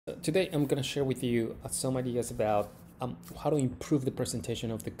today I'm going to share with you some ideas about how to improve the presentation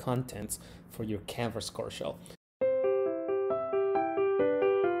of the contents for your Canvas core shell.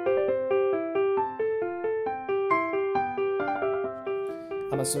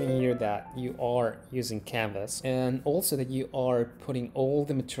 I'm assuming here that you are using Canvas and also that you are putting all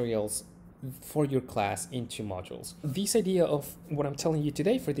the materials for your class into modules. This idea of what I'm telling you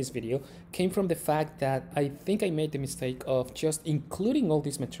today for this video came from the fact that I think I made the mistake of just including all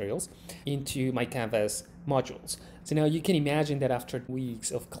these materials into my Canvas modules. So now you can imagine that after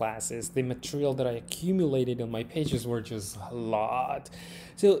weeks of classes, the material that I accumulated on my pages were just a lot.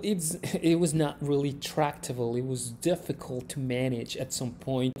 So it was not really tractable. It was difficult to manage at some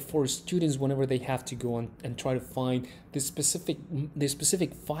point for students whenever they have to go on and try to find the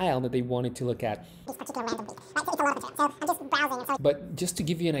specific file that they wanted to look at. But just to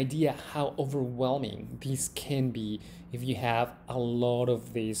give you an idea how overwhelming these can be if you have a lot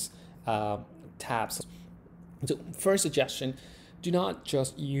of these tabs. So first suggestion, do not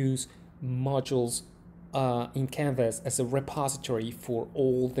just use modules in Canvas as a repository for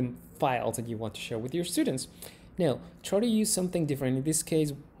all the files that you want to share with your students. Now, try to use something different. In this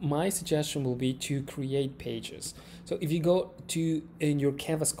case, my suggestion will be to create pages. So if you go to in your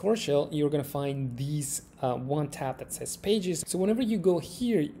Canvas core shell, you're going to find these one tab that says pages. So whenever you go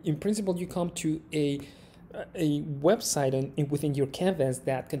here, in principle, you come to a website within your Canvas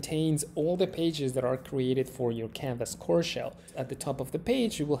that contains all the pages that are created for your Canvas core shell. At the top of the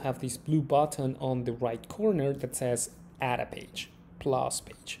page, you will have this blue button on the right corner that says add a page, plus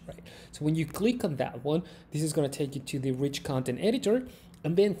page, right? So when you click on that one, this is going to take you to the rich content editor.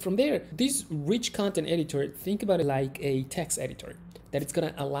 And then from there, this rich content editor, think about it like a text editor, that it's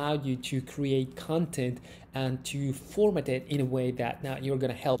going to allow you to create content and to format it in a way that now you're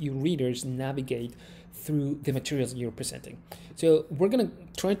going to help your readers navigate through the materials you're presenting. So we're going to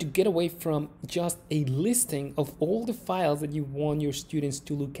try to get away from just a listing of all the files that you want your students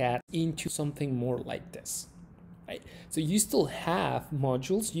to look at into something more like this, right? So you still have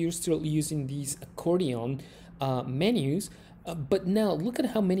modules, you're still using these accordion menus, but now look at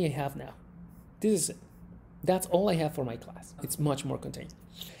how many I have now. This is it. That's all I have for my class. It's much more contained.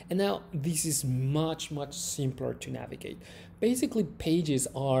 And now this is much simpler to navigate. Basically, pages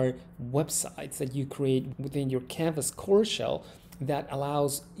are websites that you create within your Canvas core shell that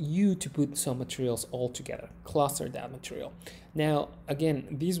allows you to put some materials all together, cluster that material. Now, again,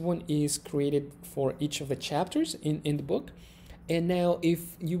 this one is created for each of the chapters in the book. And now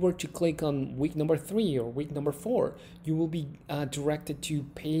if you were to click on week number 3 or week number 4, you will be directed to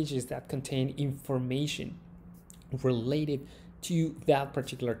pages that contain information related to that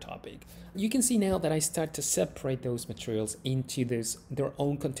particular topic. You can see now that I start to separate those materials into their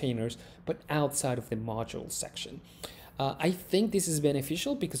own containers, but outside of the module section. I think this is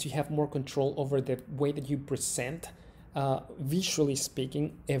beneficial because you have more control over the way that you present, visually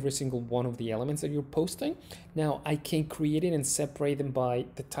speaking, every single one of the elements that you're posting. Now I can create it and separate them by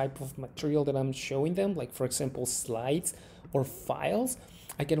the type of material that I'm showing them, like for example, slides or files.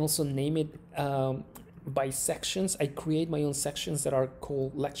 I can also name it by sections. I create my own sections that are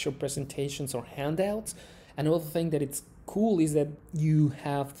called lecture presentations or handouts. Another thing that it's cool is that you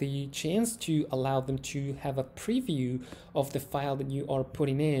have the chance to allow them to have a preview of the file that you are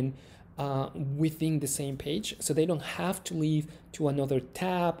putting in within the same page, so they don't have to leave to another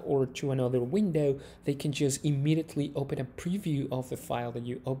tab or to another window. They can just immediately open a preview of the file that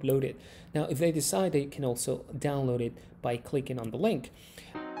you uploaded. Now if they decide, they can also download it by clicking on the link.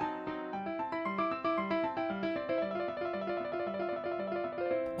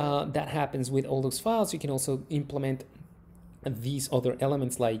 That happens with all those files. You can also implement these other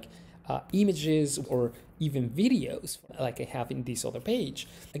elements like images or even videos like I have in this other page.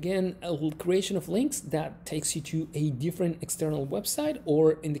 Again, a creation of links that takes you to a different external website,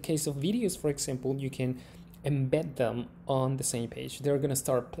 or in the case of videos, for example, you can embed them on the same page. They're going to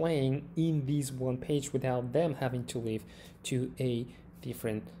start playing in this one page without them having to leave to a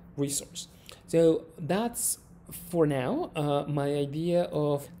different resource. So that's for now my idea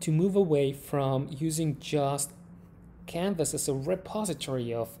of to move away from using just Canvas as a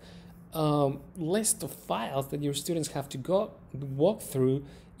repository of list of files that your students have to walk through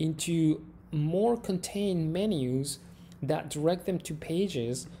into more contained menus that direct them to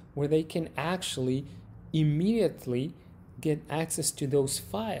pages where they can actually immediately get access to those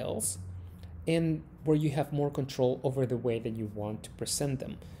files, and where you have more control over the way that you want to present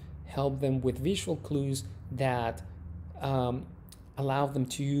them. Help them with visual clues that allow them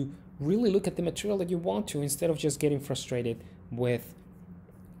to really look at the material that you want to, instead of just getting frustrated with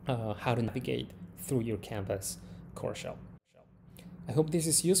how to navigate through your Canvas core shell. I hope this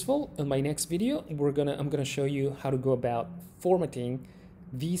is useful. In my next video, I'm gonna show you how to go about formatting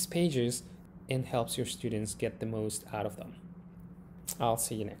these pages and helps your students get the most out of them. I'll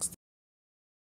see you next.